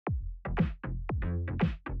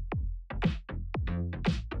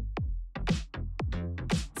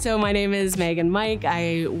So my name is Megan Mike.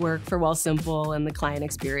 I work for Wealthsimple in the client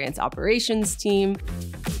experience operations team.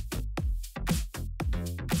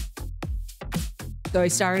 So I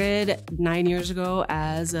started 9 years ago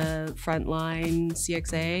as a frontline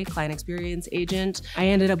CXA, client experience agent. I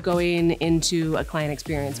ended up going into a client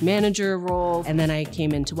experience manager role, and then I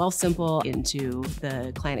came into Wealthsimple into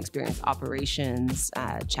the client experience operations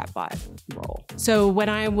chatbot role. So when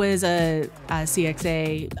I was a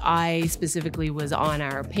CXA, I specifically was on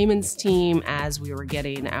our payments team as we were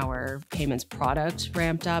getting our payments product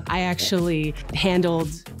ramped up. I actually handled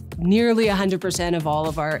nearly 100% of all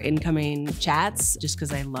of our incoming chats, just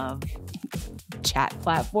because I love chat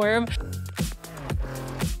platform.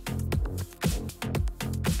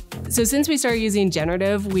 So since we started using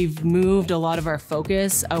generative, we've moved a lot of our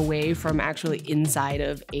focus away from actually inside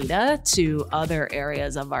of Ada to other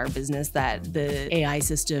areas of our business that the AI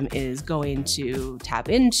system is going to tap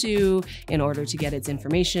into in order to get its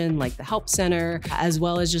information, like the help center, as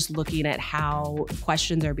well as just looking at how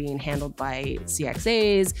questions are being handled by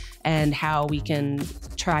CXAs and how we can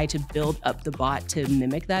try to build up the bot to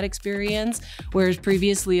mimic that experience. Whereas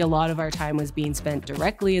previously, a lot of our time was being spent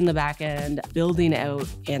directly in the back end, building out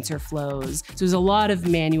answer flows. So there's a lot of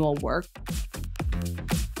manual work.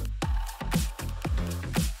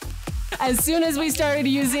 As soon as we started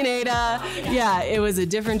using Ada, yeah, it was a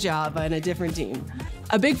different job and a different team.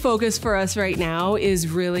 A big focus for us right now is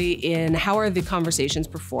really in how are the conversations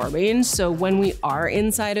performing. So when we are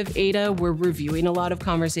inside of Ada, we're reviewing a lot of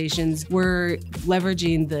conversations. We're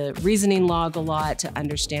leveraging the reasoning log a lot to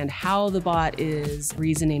understand how the bot is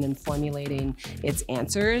reasoning and formulating its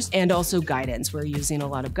answers, and also guidance. We're using a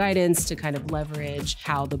lot of guidance to kind of leverage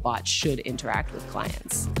how the bot should interact with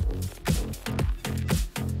clients.